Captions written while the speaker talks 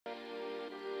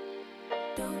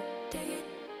don't take it.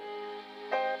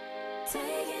 Take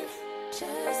it,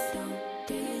 just don't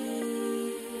take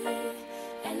it.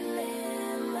 And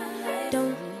live my life.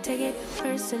 Don't take it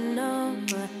personal.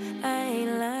 I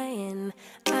ain't lying.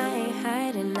 I ain't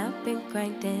hiding. I've been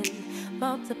grinding.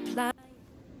 Multiply.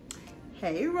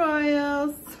 Hey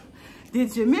Royals,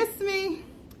 did you miss me?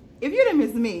 If you didn't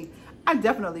miss me, I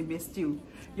definitely missed you.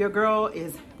 Your girl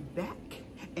is back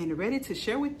and ready to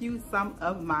share with you some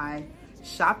of my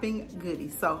shopping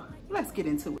goodies. So let's get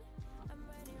into it.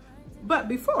 But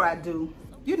before I do,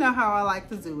 you know how I like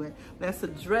to do it. Let's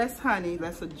address, honey,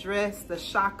 let's address the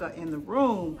shocker in the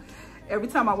room. Every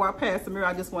time I walk past the mirror,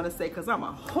 I just want to say, because I'm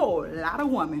a whole lot of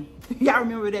woman. Y'all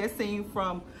remember that scene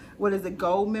from, what is it,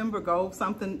 Gold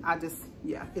something?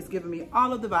 Yeah, it's giving me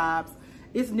all of the vibes.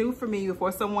 It's new for me.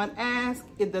 Before someone asks,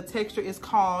 the texture is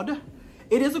called,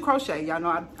 it is a crochet. Y'all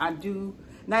know I do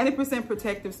 90%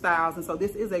 protective styles. And so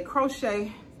this is a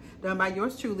crochet done by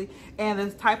yours truly. And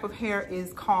this type of hair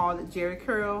is called Jerry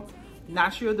Curl.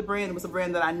 Not sure of the brand. It was a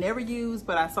brand that I never used,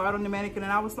 but I saw it on the mannequin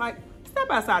and I was like, step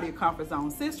outside of your comfort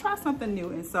zone, sis, try something new.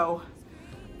 And so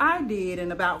I did,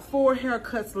 and about 4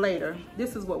 haircuts later,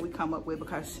 this is what we come up with,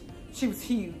 because she was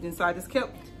huge. And so I just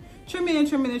kept trimming and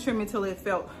trimming and trimming until it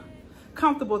felt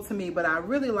comfortable to me. But I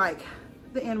really like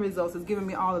the end results. It's giving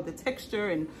me all of the texture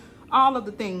and all of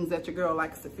the things that your girl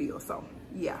likes to feel. So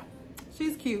yeah,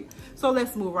 she's cute. So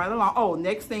let's move right along. Oh,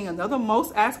 next thing, another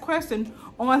most asked question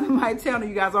on my channel,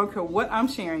 you guys, don't care what I'm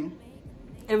sharing.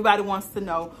 Everybody wants to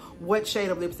know what shade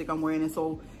of lipstick I'm wearing. And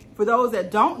so for those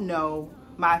that don't know,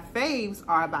 my faves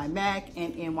are by MAC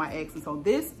and NYX. And so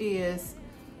this is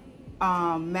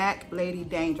MAC Lady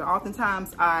Danger.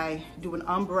 Oftentimes I do an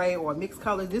ombre or mixed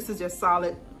colors. This is just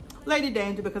solid Lady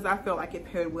Danger because I felt like it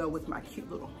paired well with my cute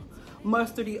little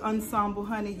mustardy ensemble,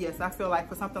 honey. Yes, I feel like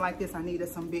for something like this, I needed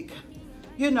some big,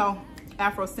 you know,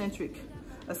 Afrocentric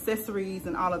accessories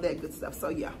and all of that good stuff. So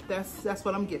yeah, that's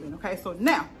what I'm giving. Okay, so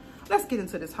now let's get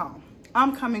into this haul.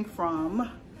 I'm coming from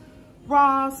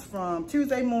Ross, from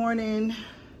Tuesday Morning,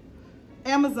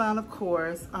 Amazon, of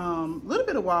course, a little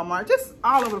bit of Walmart, just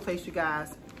all over the place, you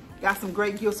guys. Got some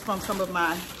great gifts from some of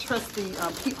my trusty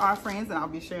PR friends, and I'll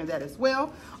be sharing that as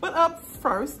well. But up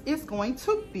first, it's going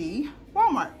to be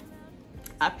Walmart.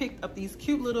 I picked up these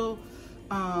cute little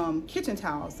kitchen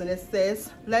towels, and it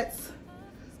says, Let's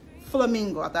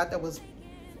Flamingo. I thought that was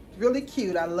really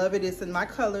cute. I love it. It's in my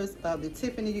colors of the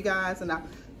Tiffany, you guys, and I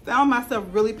found myself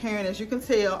really pairing, as you can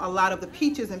tell, a lot of the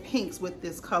peaches and pinks with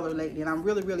this color lately, and I'm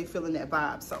really feeling that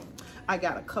vibe. So I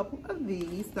got a couple of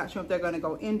these. Not sure if they're going to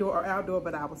go indoor or outdoor,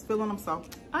 but I was feeling them, so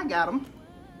I got them.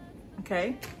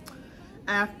 Okay,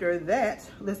 after that,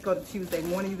 let's go to Tuesday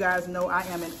Morning. You guys know I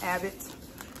am an avid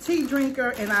tea drinker,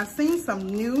 and I've seen some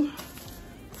new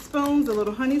spoons, the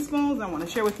little honey spoons. I want to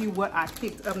share with you what I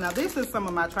picked up. Now this is some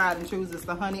of my tried and true. It's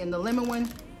the honey and the lemon one.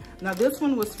 Now this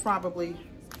one was probably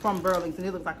from Burlington.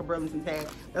 It looks like a Burlington tag.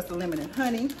 That's the lemon and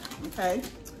honey. Okay,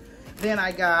 then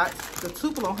I got the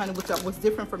Tupelo honey, which was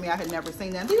different for me. I had never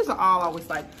seen that. These are all always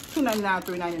like $2.99,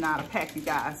 $3.99 a pack, you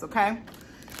guys. Okay,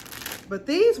 but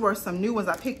these were some new ones.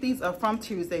 I picked these up from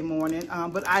Tuesday Morning,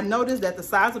 but I noticed that the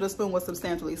size of the spoon was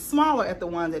substantially smaller at the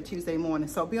ones at Tuesday Morning,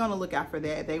 so be on the lookout for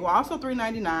that. They were also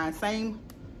 $3.99. Same,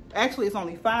 actually it's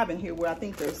only 5 in here, where I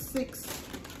think there's 6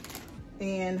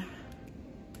 in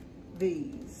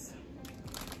these.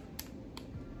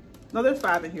 No, there's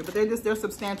 5 in here, but they're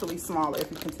substantially smaller,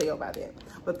 if you can tell by that.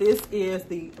 But this is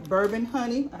the bourbon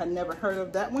honey. I had never heard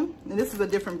of that one, and this is a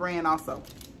different brand also,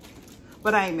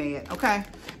 but I ain't mad. Okay,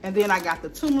 and then I got the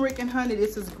turmeric and honey.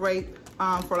 This is great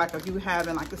for like if you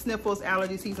having like the sniffles,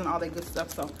 allergy season, all that good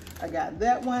stuff. So I got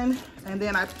that one, and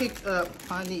then I picked up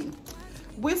honey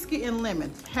whiskey and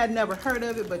lemon. Had never heard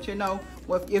of it, but you know,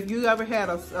 if you ever had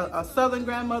a southern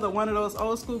grandmother, one of those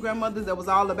old school grandmothers that was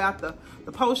all about the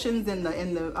potions and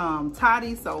the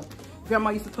toddy. So grandma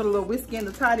used to put a little whiskey in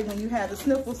the toddy when you had the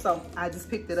sniffles. So I just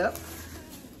picked it up.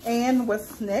 And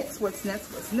what's next? What's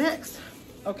next?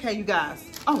 Okay, you guys.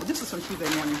 Oh, this is from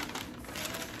Tuesday Morning.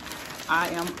 I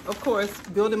am, of course,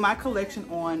 building my collection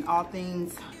on all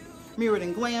things mirrored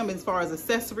and glam as far as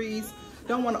accessories.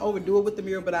 Don't want to overdo it with the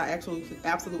mirror, but I actually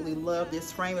absolutely love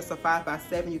this frame. It's a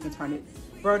 5x7. You can turn it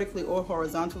vertically or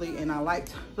horizontally, and I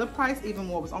liked the price even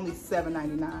more. It was only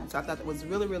 $7.99, so I thought that was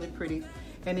really pretty,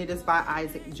 and it is by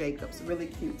Isaac Jacobs. Really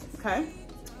cute. Okay,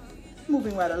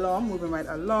 moving right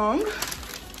along.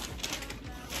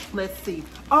 Let's see.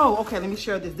 Oh, okay, let me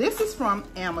share this. This is from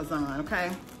Amazon.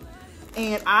 Okay,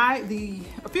 And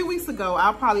a few weeks ago,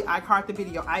 I caught the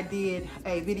video. I did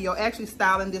a video actually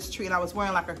styling this tree, and I was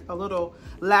wearing like a little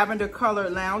lavender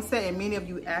colored lounge set, and many of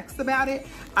you asked about it.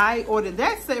 I ordered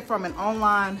that set from an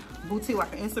online boutique,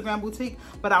 like an Instagram boutique,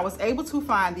 but I was able to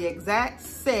find the exact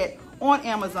set on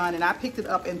Amazon, and I picked it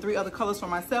up in 3 other colors for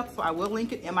myself, so I will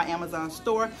link it in my Amazon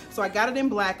store. So I got it in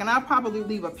black, and I'll probably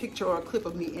leave a picture or a clip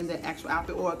of me in the actual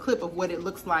outfit, or a clip of what it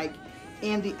looks like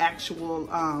in the actual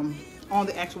on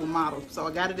the actual model. So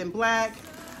I got it in black,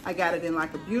 I got it in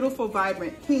like a beautiful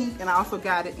vibrant pink, and I also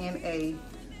got it in a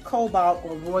cobalt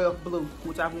or royal blue,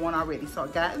 which I've worn already. So I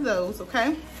got those,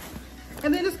 okay?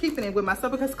 And then just keeping it with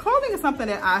myself, because clothing is something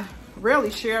that I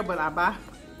rarely share, but I buy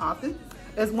often.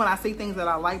 Is when I see things that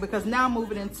I like, because now I'm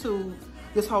moving into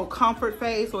this whole comfort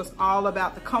phase, so it's all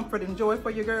about the comfort and joy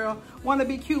for your girl. Want to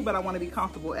be cute, but I want to be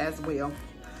comfortable as well.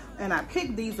 And I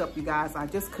picked these up, you guys. I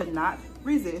just could not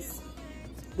resist.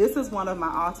 This is one of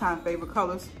my all-time favorite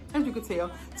colors, as you can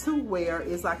tell, to wear.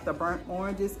 Is like the burnt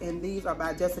oranges, and these are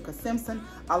by Jessica Simpson.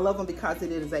 I love them because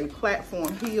it is a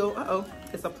platform heel.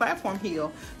 It's a platform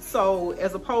heel. So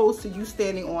as opposed to you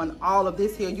standing on all of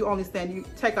this heel, you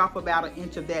take off about 1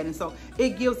 inch of that. And so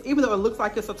it gives, even though it looks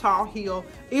like it's a tall heel,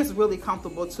 it's really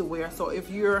comfortable to wear. So if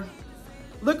you're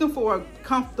looking for a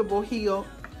comfortable heel,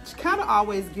 it's kind of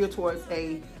always geared towards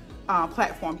a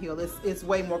platform heel. It's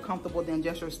way more comfortable than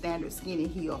just your standard skinny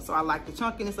heel. So I like the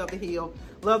chunkiness of the heel,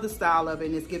 love the style of it,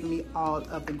 and it's giving me all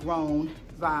of the grown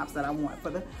vibes that I want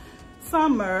for the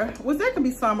summer. Well, that could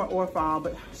be summer or fall,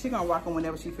 but she's gonna rock them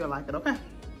whenever she feel like it, okay?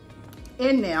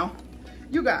 And now,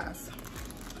 you guys,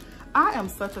 I am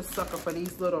such a sucker for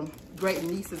these little great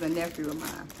nieces and nephews of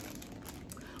mine.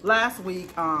 Last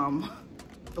week,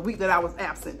 the week that I was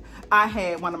absent, I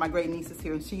had one of my great nieces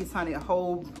here, and she's, honey, a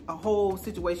whole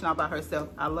situation all by herself.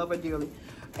 I love her dearly.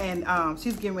 And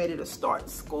she's getting ready to start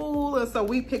school, and so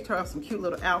we picked her up some cute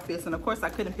little outfits. And of course I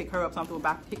couldn't pick her up something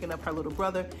without picking up her little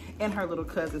brother and her little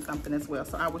cousin something as well.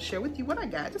 So I will share with you what I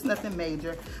got, just nothing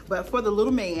major. But for the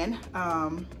little man,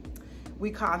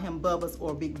 we call him Bubba's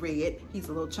or Big Red. He's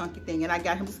a little chunky thing, and I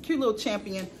got him this cute little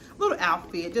champion little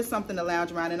outfit, just something to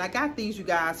lounge around. And I got these, you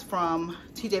guys, from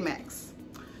TJ Maxx.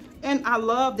 And I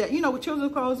love that, you know, with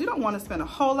children's clothes, you don't want to spend a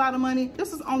whole lot of money.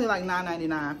 This is only like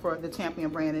 $9.99 for the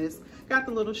Champion brand, and it's got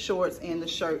the little shorts and the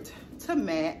shirt to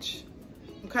match.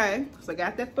 Okay, so I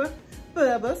got that for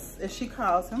Bubba's, as she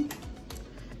calls him.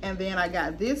 And then I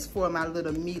got this for my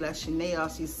little Mila Chanel.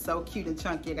 She's so cute and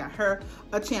chunky. I got her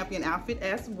a Champion outfit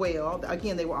as well.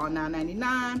 Again, they were all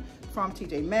 $9.99 from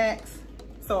TJ Maxx.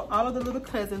 So all of the little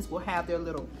cousins will have their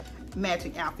little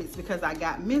matching outfits, because I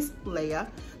got Miss Leia,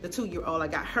 the 2-year-old, I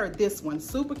got her this one,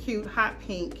 super cute, hot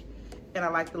pink, and I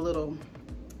like the little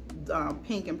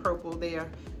pink and purple there,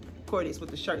 coordinates with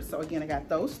the shirt. So again, I got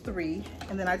those 3,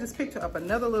 and then I just picked her up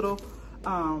another little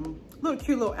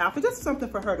cute little outfit, just something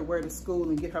for her to wear to school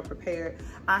and get her prepared.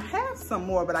 I have some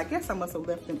more, but I guess I must have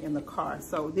left them in the car.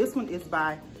 So this one is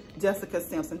by Jessica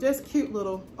Simpson, just cute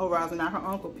little overalls. And now her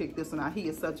uncle picked this one out. He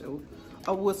is such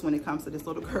a wuss when it comes to this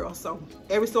little girl. So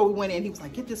every store we went in, he was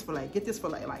like, get this for Lay, get this for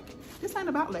Lay. Like, this ain't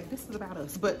about Lay, this is about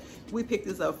us. But we picked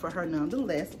this up for her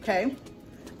nonetheless, okay?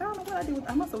 I don't know what I did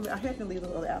with, I had to leave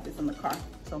those other outfits in the car,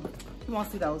 so you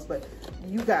won't see those. But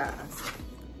you guys,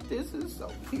 this is so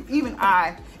cute. Even though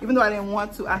I didn't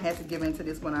want to, I had to give in to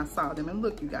this when I saw them. And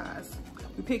look, you guys,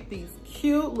 we picked these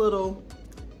cute little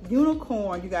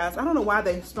unicorn, you guys. I don't know why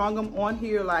they strung them on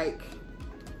here like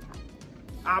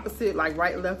opposite, like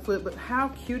right and left foot, but how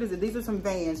cute is it? These are some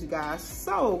Vans, you guys,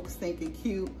 so stinking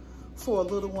cute for a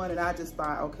little one. And I just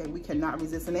thought, okay, we cannot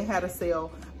resist. And they had a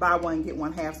sale, buy one get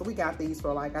one half, so we got these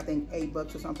for like, I think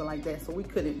 $8 or something like that. So we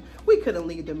couldn't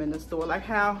leave them in the store. Like,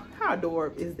 how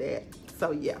adorable is that? So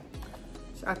yeah,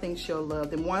 I think she'll love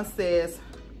them. One says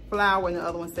flower and the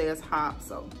other one says hop.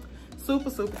 So super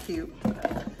cute.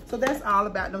 So that's all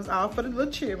about those, all for the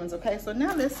little cheerings. Okay, so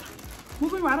now let's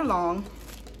move right along.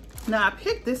 Now I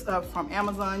picked this up from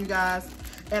Amazon, you guys,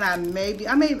 and I'm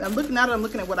looking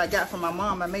at what I got from my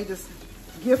mom. I may just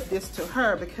gift this to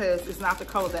her because it's not the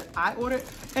color that I ordered,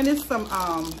 and it's some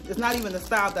it's not even the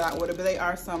style that I ordered, but they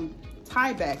are some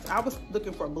tie backs. I was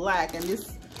looking for black, and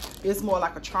this is more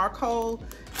like a charcoal.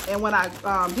 And when I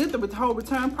did the whole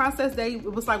return process, it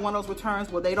was like one of those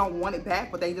returns where they don't want it back,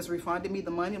 but they just refunded me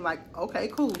the money. I'm like, okay,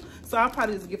 cool. So I'll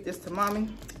probably just gift this to mommy,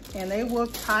 and they will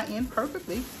tie in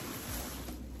perfectly,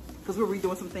 because we're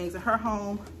redoing some things in her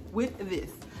home with this.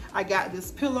 I got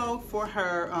this pillow for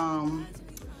her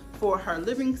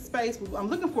living space. I'm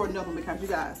looking for another one because, you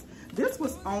guys, this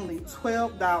was only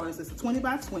 $12. It's a 20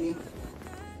 by 20,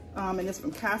 and it's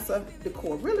from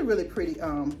Decor. Really pretty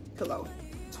pillow.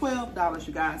 $12,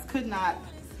 you guys.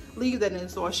 leave that in the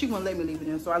store. She wouldn't let me leave it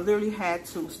in, so I literally had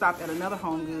to stop at another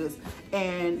Home Goods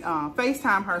and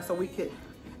FaceTime her so we could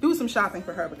do some shopping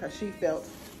for her because she felt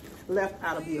left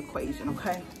out of the equation,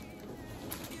 okay?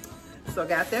 So I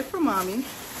got that for mommy.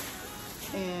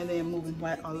 And then moving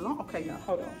right along. Okay, now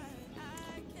hold on.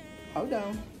 Hold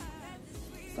on.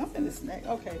 Something is snack.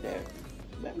 Okay, there.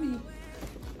 Let me.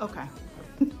 Okay.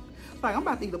 Like I'm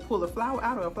about to either pull a flower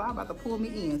out or a flower about to pull me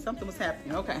in. Something was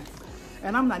happening. Okay.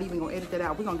 And I'm not even gonna edit that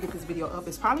out. We're gonna get this video up.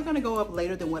 It's probably gonna go up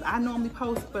later than what I normally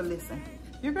post, but listen,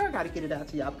 your girl gotta get it out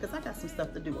to y'all because I got some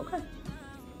stuff to do, okay?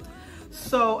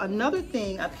 So another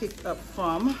thing I picked up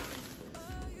from,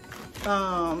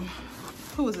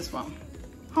 who is this from?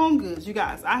 Home Goods, you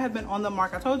guys. I have been on the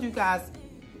market. I told you guys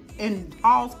in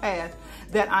Hall's past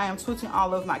that I am switching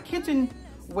all of my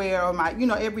kitchenware or my, you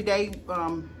know, everyday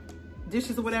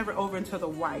dishes or whatever over into the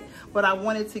white. But I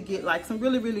wanted to get like some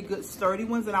really, really good sturdy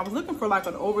ones. And I was looking for like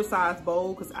an oversized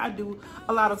bowl because I do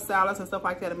a lot of salads and stuff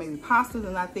like that and maybe pastas,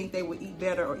 and I think they would eat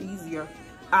better or easier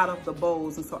out of the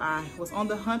bowls. And so I was on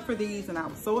the hunt for these, and I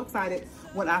was so excited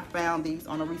when I found these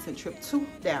on a recent trip to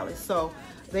Dallas. So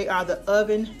they are the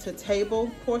oven to table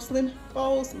porcelain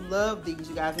bowls. Love these,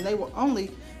 you guys. And they were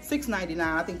only $6.99.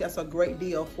 I think that's a great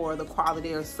deal for the quality.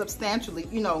 They're substantially,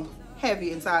 you know,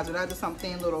 heavy in size. They're not just some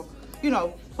thin little, you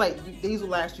know, plate. These will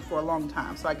last you for a long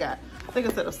time. So I got, I think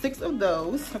I said 6 of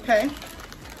those, okay?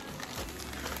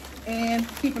 And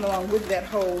keeping along with that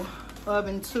whole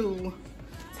oven to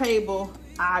table,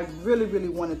 I really, really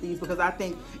wanted these because I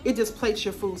think it just plates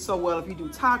your food so well. If you do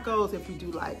tacos, if you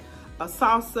do like a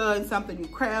salsa and something, you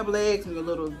crab legs and your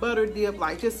little butter dip,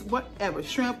 like just whatever,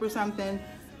 shrimp or something,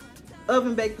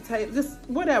 oven baked potato, just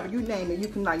whatever, you name it, you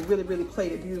can like really, really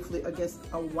plate it beautifully against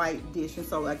a white dish. And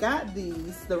so I got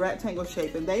these, the rectangle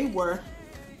shape, and they were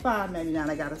 $5.99.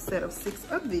 I got a set of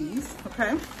 6 of these,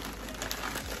 okay?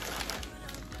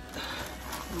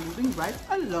 Moving right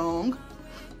along.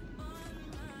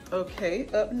 Okay,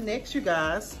 up next, you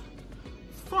guys,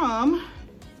 from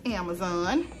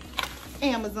Amazon.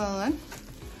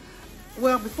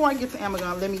 Well, before I get to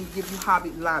Amazon, let me give you Hobby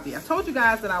Lobby. I told you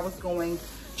guys that I was going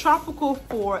tropical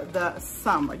for the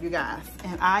summer, you guys,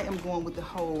 and I am going with the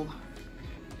whole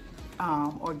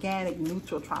organic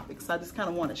neutral tropics. So I just kind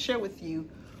of want to share with you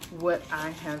what I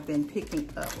have been picking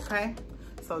up, okay?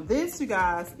 So this, you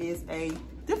guys, is a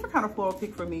different kind of floral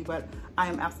pick for me, but I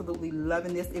am absolutely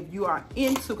loving this. If you are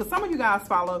into, because some of you guys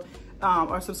follow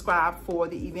or subscribe for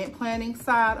the event planning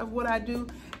side of what I do,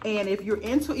 and if you're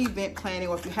into event planning,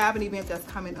 or if you have an event that's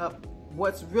coming up,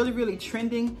 what's really, really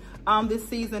trending this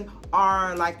season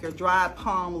are like your dried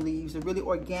palm leaves, the really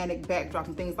organic backdrops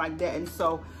and things like that. And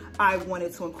so I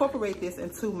wanted to incorporate this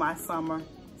into my summer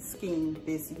scheme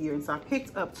this year. And so I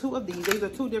picked up 2 of these. These are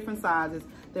 2 different sizes.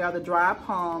 They are the dried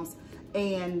palms.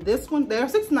 And this one, they're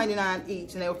 $6.99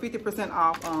 each, and they were 50%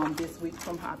 off this week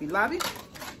from Hobby Lobby.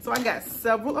 So I got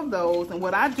several of those. And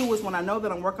what I do is when I know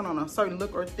that I'm working on a certain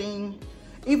look or theme,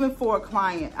 even for a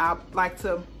client, I like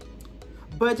to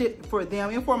budget for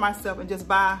them and for myself and just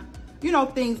buy, you know,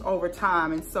 things over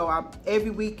time. And so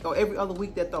every week or every other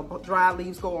week that the dry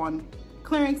leaves go on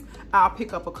clearance, I'll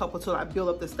pick up a couple till I build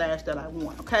up the stash that I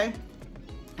want, okay?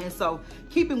 And so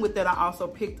keeping with that, I also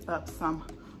picked up some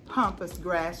pampas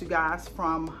grass, you guys,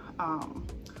 from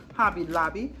Hobby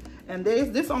Lobby. And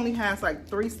this only has like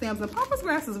 3 stems, and pampas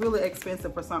grass is really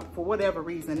expensive for whatever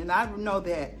reason. And I know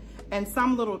that in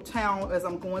some little town, as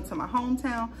I'm going to my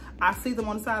hometown, I see them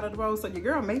on the side of the road. So your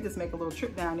girl may just make a little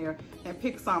trip down there and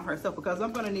pick some herself, because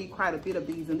I'm gonna need quite a bit of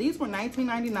these. And these were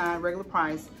 $19.99 regular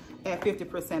price at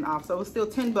 50% off. So it's still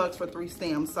 10 bucks for 3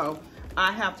 stems. So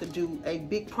I have to do a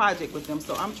big project with them.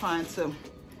 So I'm trying to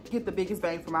get the biggest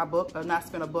bang for my buck, or not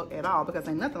spend a buck at all, because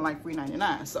ain't nothing like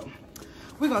 $3.99. So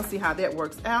we're gonna see how that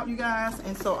works out, you guys.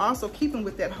 And so also keeping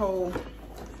with that whole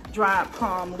dried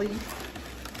palm leaf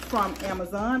from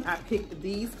Amazon, I picked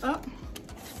these up.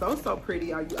 So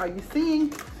pretty. Are you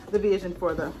seeing the vision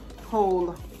for the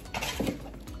whole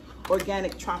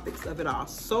organic tropics of it all?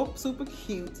 So super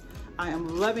cute. I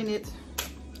am loving it.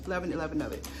 Loving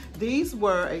it. These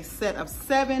were a set of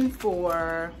 7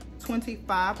 for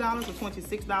 $25 or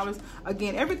 $26.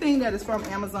 Again, everything that is from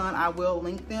Amazon, I will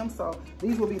link them. So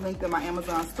these will be linked in my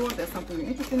Amazon store if that's something you're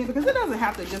interested in, because it doesn't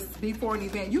have to just be for an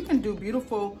event. You can do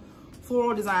beautiful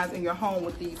floral designs in your home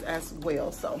with these as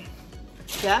well. So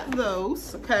got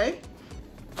those, okay?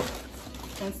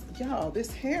 And y'all,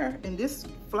 this hair and this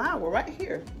flower right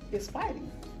here is fighting.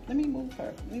 Let me move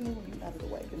her. Let me move you out of the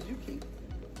way, because you keep,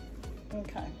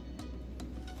 okay.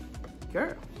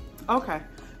 Girl, okay.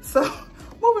 So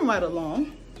moving right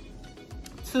along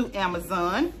to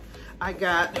Amazon, I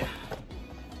got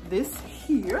this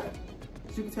here.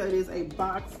 As you can tell, it is a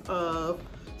box of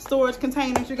storage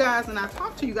containers, you guys. And I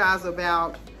talked to you guys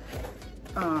about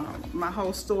my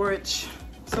whole storage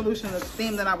solution, the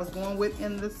theme that I was going with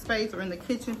in this space or in the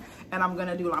kitchen. And I'm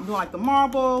doing like the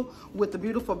marble with the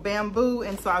beautiful bamboo.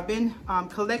 And so I've been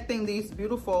collecting these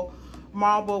beautiful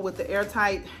marble with the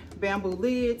airtight bamboo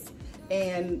lids.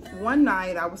 And one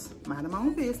night I was minding my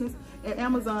own business, and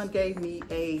Amazon gave me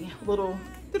a little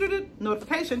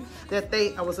notification that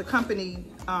I was accompanied,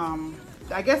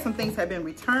 I guess some things had been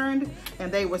returned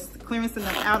and they was clearancing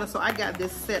them out. And so I got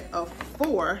this set of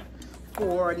 4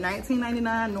 for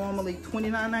 $19.99, normally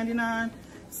 $29.99.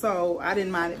 So I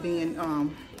didn't mind it being,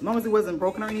 as long as it wasn't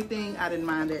broken or anything, I didn't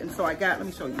mind it. And so let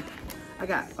me show you. I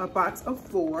got a box of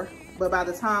 4, but by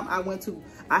the time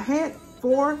I had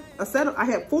 4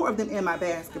 of them in my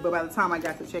basket, but by the time I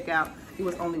got to checkout, it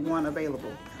was only 1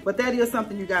 available. But that is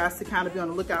something, you guys, to kind of be on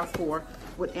the lookout for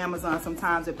with Amazon.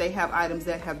 Sometimes if they have items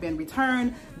that have been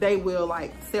returned, they will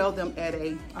like sell them at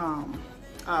a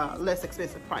less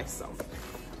expensive price. So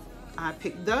I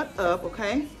picked that up,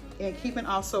 okay? And keeping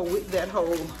also with that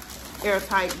whole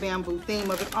airtight bamboo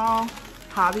theme of it all,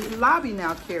 Hobby Lobby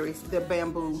now carries the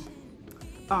bamboo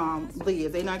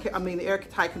lids. The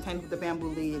airtight containers with the bamboo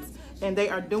lids. And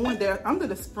they're under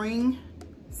the spring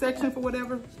section for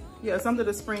whatever. Yeah, it's under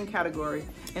the spring category.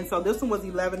 And so this one was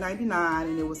 $11.99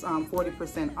 and it was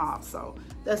 40% off. So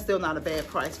that's still not a bad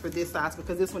price for this size,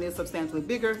 because this one is substantially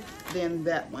bigger than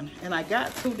that one. And I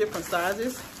got 2 different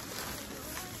sizes.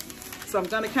 So I'm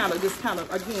gonna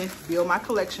again, build my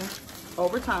collection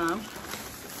over time.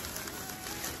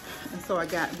 And so I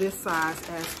got this size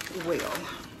as well,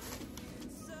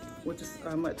 which is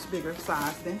a much bigger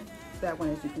size than that one,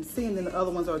 as you can see. And then the other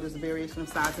ones are just a variation of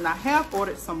size. And I have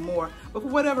ordered some more, but for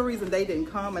whatever reason they didn't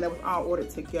come, and it was all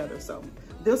ordered together. So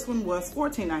this one was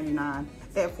 $14.99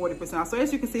 at 40% off. So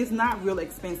as you can see, it's not really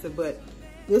expensive, but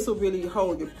this will really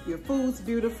hold your foods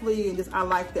beautifully. And I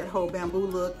like that whole bamboo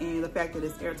look, and the fact that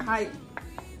it's airtight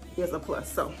is a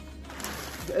plus. So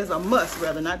it's a must,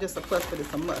 rather, not just a plus, but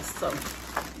it's a must. So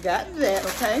got that,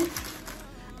 okay?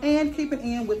 And keeping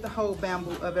in with the whole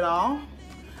bamboo of it all,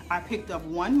 I picked up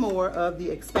 1 more of the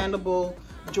expandable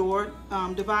drawer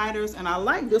dividers, and I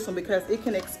like this one because it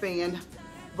can expand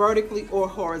vertically or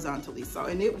horizontally. So,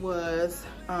 and it was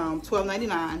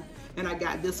 $12.99, and I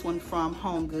got this one from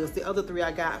Home Goods. The other 3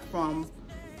 I got from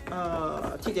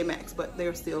TJ Maxx, but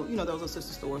they're still, those are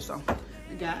sister stores. So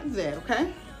I got that,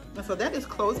 okay? And so that is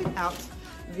closing out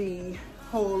the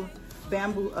whole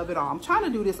bamboo of it all. I'm trying to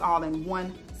do this all in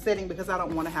one setting because I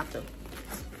don't want to have to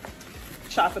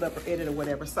chop it up or edit or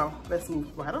whatever. So let's move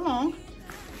right along.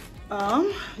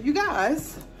 You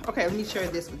guys, okay, let me share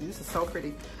this with you. This is so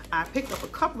pretty. I picked up a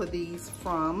couple of these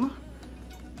from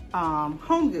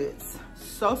Home Goods.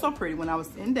 So pretty. When I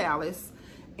was in Dallas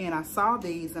and I saw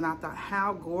these and I thought,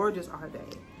 how gorgeous are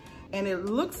they? And it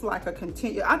looks like a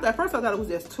at first I thought it was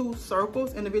just 2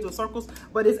 circles, individual circles,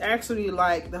 but it's actually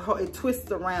like it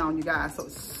twists around, you guys. So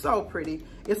it's so pretty.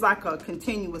 It's like a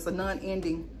continuous, a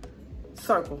non-ending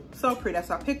circle. So pretty.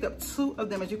 So I picked up 2 of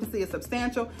them. As you can see, it's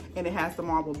substantial, and it has the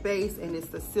marble base, and it's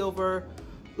the silver,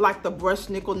 like the brushed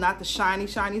nickel, not the shiny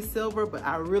silver, but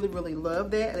I really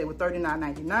love that. They were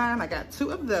 $39.99. I got 2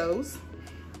 of those.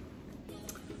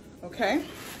 Okay.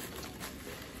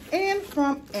 And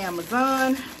from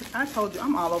Amazon, I told you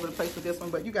I'm all over the place with this one,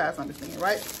 but you guys understand,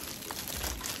 right?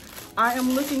 I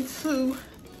am looking to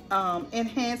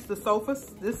enhance the sofas.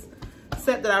 This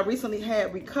set that I recently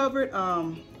had recovered,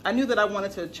 I knew that I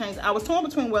wanted to change. I was torn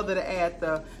between whether to add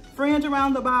the fringe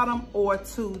around the bottom or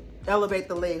to elevate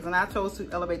the legs, and I chose to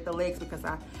elevate the legs because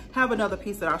I have another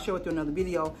piece that I'll share with you in another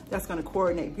video that's going to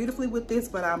coordinate beautifully with this.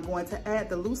 But I'm going to add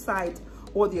the lucite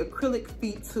or the acrylic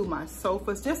feet to my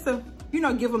sofas, just to,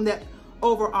 give them that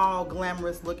overall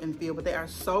glamorous look and feel. But they are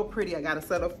so pretty. I got a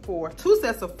set of 4, 2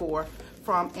 sets of 4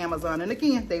 from Amazon, and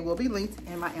again, they will be linked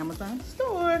in my Amazon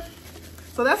store.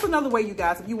 So that's another way, you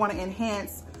guys, if you want to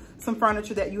enhance some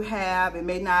furniture that you have, it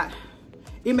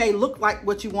may look like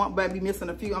what you want, but be missing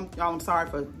a few. I'm sorry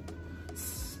for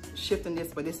shifting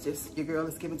this, but it's just, your girl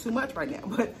is giving too much right now,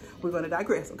 but we're going to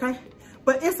digress, okay?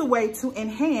 But it's a way to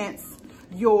enhance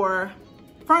your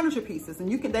furniture pieces,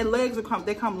 and their legs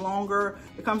they come longer,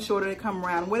 they come shorter, they come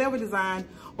round, whatever design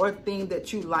or theme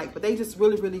that you like, but they just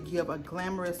really give a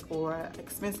glamorous or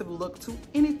expensive look to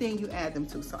anything you add them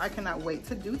to. So I cannot wait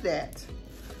to do that.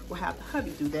 We'll have the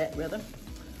hubby do that, rather.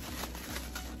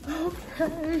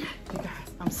 Okay, you guys,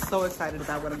 I'm so excited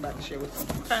about what I'm about to share with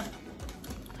you. Okay,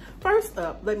 first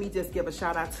up, let me just give a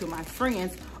shout out to my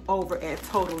friends over at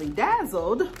Totally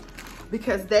Dazzled,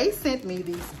 because they sent me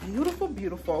these beautiful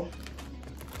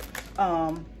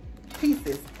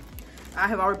pieces. I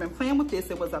have already been playing with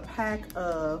this. It was a pack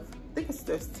of, I think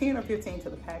there's 10 or 15 to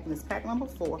the pack, and it's pack number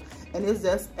 4. And it's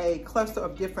just a cluster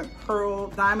of different pearl,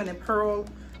 diamond and pearl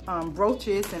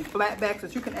brooches and flatbacks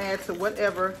that you can add to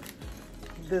whatever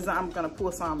design. I'm gonna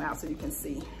pull some out so you can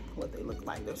see what they look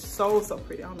like. They're so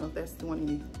pretty. I don't know if that's doing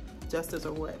any justice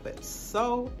or what, but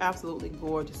so absolutely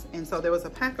gorgeous. And so there was a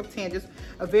pack of 10, just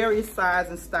of various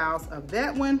sizes and styles of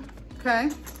that one, okay?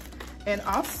 And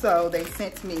also they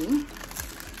sent me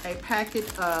a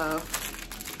packet of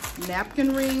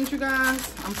napkin rings, you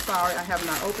guys. I'm sorry, I have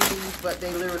not opened these, but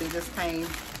they literally just came.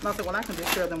 And I said, well, I can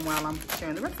just share them while I'm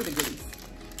sharing the rest of the goodies.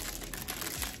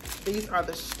 These are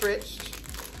the stretched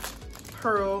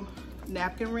pearl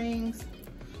napkin rings.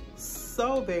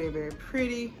 So very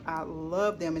pretty. I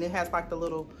love them. And it has like the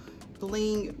little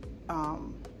bling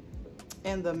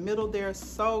in the middle there.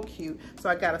 So cute. So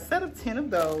I got a set of 10 of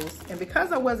those. And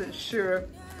because I wasn't sure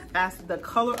as the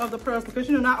color of the pearls, because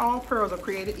you know not all pearls are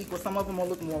created equal. Some of them will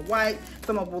look more white,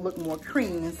 some of them will look more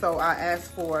cream. And so I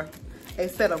asked for a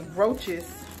set of brooches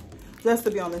just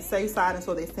to be on the safe side. And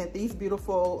so they sent these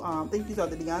beautiful, I think these are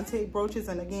the Deontay brooches.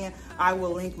 And again, I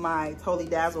will link my Totally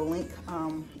Dazzle link,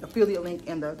 affiliate link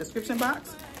in the description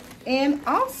box. And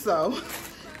also,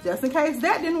 just in case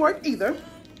that didn't work either,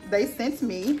 they sent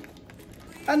me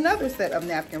another set of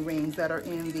napkin rings that are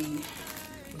in the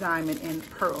diamond and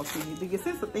pearl. So do you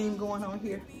sense the theme going on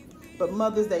here? But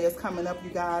Mother's Day is coming up, you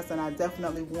guys, and I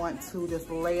definitely want to just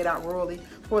lay it out royally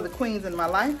for the queens in my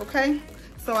life, okay?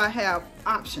 So I have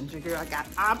options, your girl. I got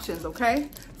options, okay?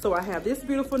 So I have this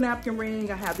beautiful napkin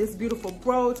ring, I have this beautiful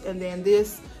brooch, and then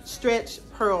this stretched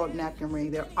pearl napkin ring.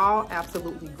 They're all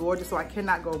absolutely gorgeous, so I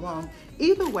cannot go wrong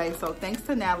either way. So thanks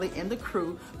to Natalie and the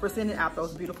crew for sending out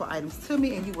those beautiful items to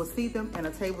me, and you will see them in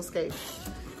a tablescape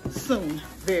soon,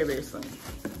 very soon,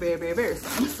 very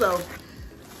soon. So,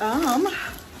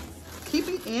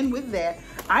 keeping in with that,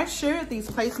 I shared these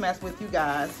placemats with you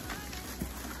guys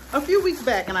a few weeks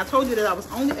back, and I told you that I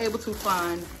was only able to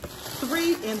find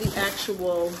 3 in the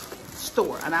actual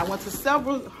store, and I went to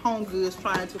several Home Goods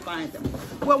trying to find them.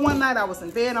 Well, one night I was in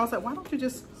bed and I was like, why don't you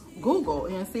just Google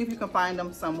and see if you can find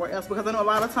them somewhere else? Because I know a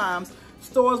lot of times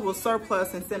stores will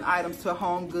surplus and send items to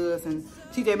Home Goods and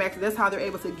TJ Maxx. That's how they're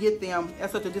able to get them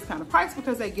at such a discounted price,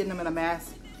 because they're getting them in a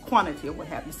mass quantity or what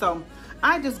have you. So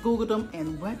I just Googled them,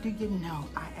 and what do you know?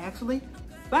 I actually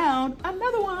found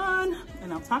another one,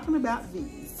 and I'm talking about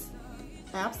these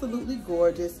absolutely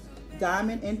gorgeous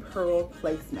diamond and pearl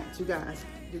placemats. You guys,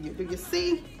 do you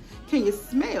see? Can you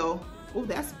smell? Oh,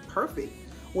 that's perfect.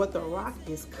 What the rock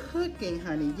is cooking,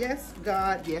 honey. Yes,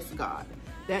 God, yes, God.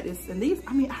 That is, and these,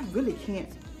 I mean, I really can't,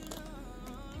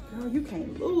 girl, you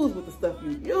can't lose with the stuff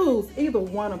you use. Either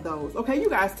one of those. Okay, you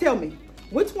guys tell me,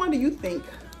 which one do you think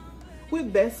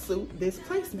would best suit this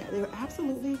placemat? They're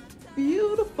absolutely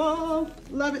beautiful.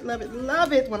 Love it, love it,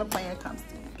 love it when a plan comes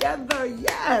together.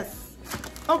 Yes.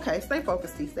 Okay, stay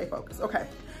focused, T, stay focused. Okay,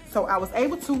 so I was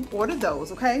able to order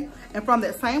those, okay? And from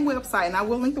that same website, and I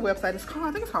will link the website, it's called,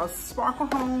 I think it's called Sparkle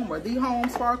Home or The Home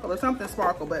Sparkle or something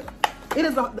Sparkle, but it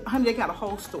is, honey, they got a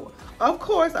whole store. Of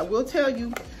course, I will tell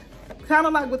you, kind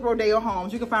of like with Rodeo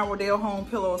Homes, you can find Rodeo Home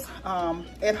pillows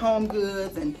at Home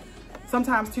Goods and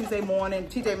sometimes Tuesday Morning,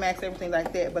 TJ Maxx, everything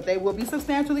like that, but they will be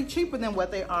substantially cheaper than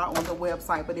what they are on the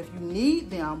website. But if you need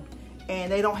them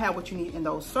and they don't have what you need in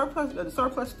those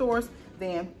surplus stores,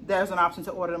 then there's an option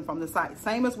to order them from the site.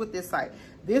 Same as with this site.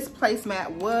 This placemat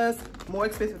was more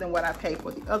expensive than what I paid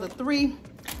for the other 3,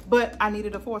 but I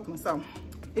needed a 4th one. So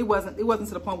it wasn't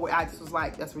to the point where I just was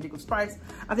like, that's a ridiculous price.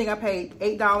 I think I paid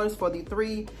 $8 for the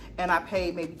 3, and I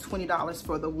paid maybe $20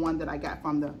 for the one that I got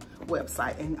from the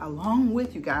website. And along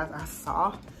with you guys, I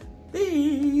saw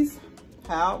these.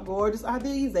 How gorgeous are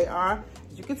these? They are,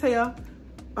 as you can tell,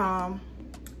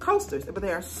 coasters, but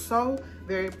they are so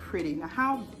very pretty. Now,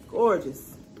 how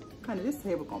gorgeous. Honey, this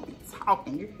table gonna be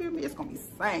talking. You hear me? It's gonna be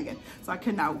singing. So I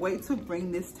cannot wait to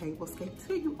bring this tablescape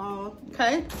to you all,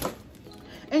 okay?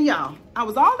 And y'all, I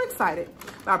was all excited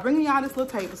about bringing y'all this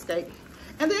little tablescape.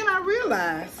 And then I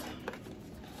realized,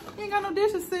 you ain't got no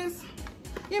dishes, sis.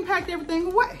 You done packed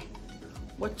everything away.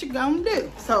 What you gonna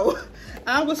do? So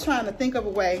I was trying to think of a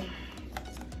way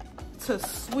to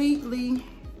sweetly,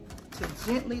 to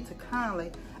gently, to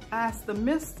kindly ask the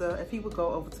mister if he would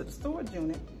go over to the storage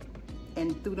unit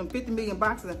and through them 50 million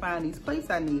boxes and find these plates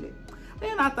I needed.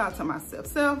 Then I thought to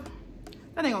myself, that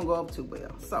ain't gonna go over too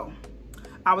well. So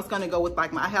I was gonna go with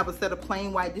like I have a set of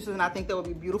plain white dishes, and I think that would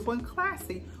be beautiful and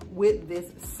classy with this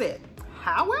set.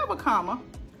 However,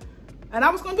 and I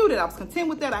was gonna do that. I was content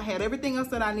with that. I had everything else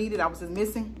that I needed. I was just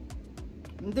missing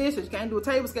dishes. You can't do a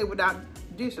tablescape without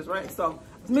dishes, right? So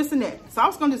was missing that. So I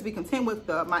was gonna just be content with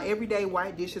my everyday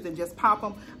white dishes and just pop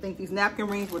them. I think these napkin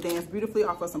rings will dance beautifully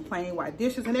off of some plain white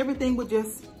dishes, and everything would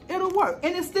just, it'll work.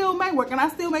 And it still may work, and I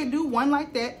still may do one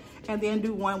like that and then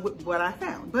do one with what I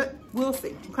found, but we'll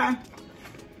see, okay?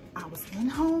 I was in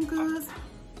Home Goods,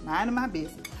 minding my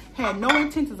business. Had no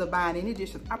intentions of buying any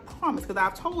dishes, I promise, because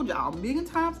I've told y'all a million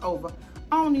times over,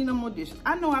 I don't need no more dishes.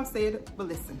 I know I've said it, but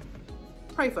listen,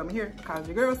 pray for me here, because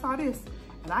your girl saw this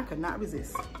and I could not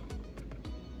resist.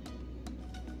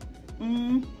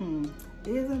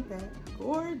 Isn't that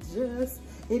gorgeous?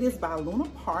 It is by Luna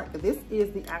Park. This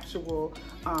is the actual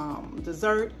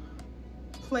dessert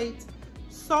plate.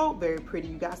 So very pretty,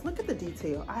 you guys. Look at the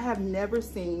detail. I have never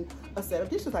seen a set of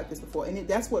dishes like this before, and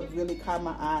that's what really caught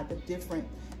my eye, the different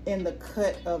in the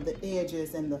cut of the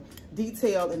edges and the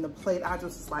detail in the plate. I just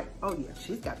was like, oh yeah,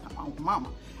 she's got her own mama.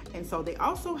 And so they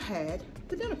also had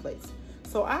the dinner plates.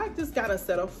 So I just got a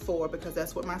set of 4 because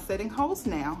that's what my setting holds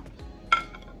now.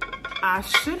 I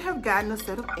should have gotten a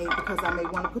set of 8 because I may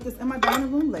want to put this in my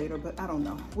dining room later, but I don't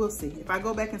know. We'll see. If I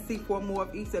go back and see 4 more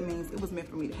of each, that means it was meant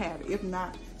for me to have it. If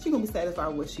not, she's gonna be satisfied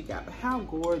with what she got. But how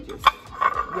gorgeous.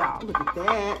 Y'all, look at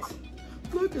that.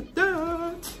 Look at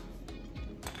that.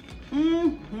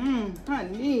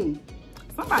 Honey.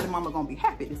 Somebody mama gonna be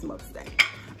happy this Mother's Day.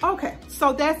 Okay,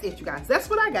 so that's it, you guys. That's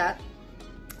what I got.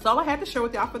 That's all I had to share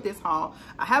with y'all for this haul.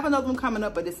 I have another one coming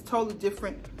up, but it's totally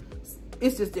different.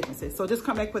 It's just differences, so just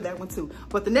come back for that one too.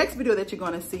 But the next video that you're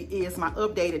gonna see is my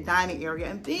updated dining area,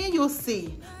 and then you'll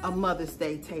see a Mother's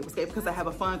Day tablescape because I have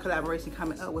a fun collaboration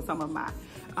coming up with some of my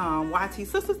YT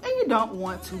sisters, and you don't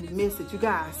want to miss it, you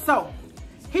guys. So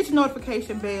hit your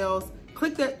notification bells,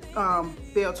 click that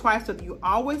bell twice so that you're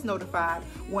always notified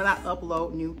when I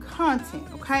upload new content,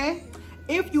 okay?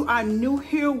 If you are new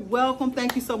here, welcome.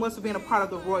 Thank you so much for being a part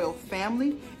of the Royal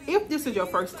family. If this is your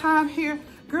first time here,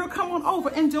 girl, come on over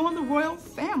and join the Royal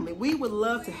family. We would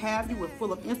love to have you. We're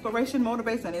full of inspiration,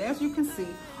 motivation, and as you can see,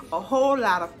 a whole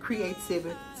lot of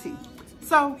creativity.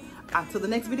 So until the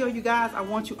next video, you guys, I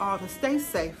want you all to stay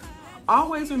safe,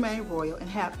 always remain royal, and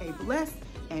have a blessed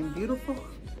and beautiful,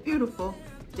 beautiful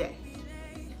day.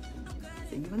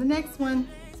 See you in the next one.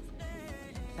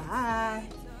 Bye.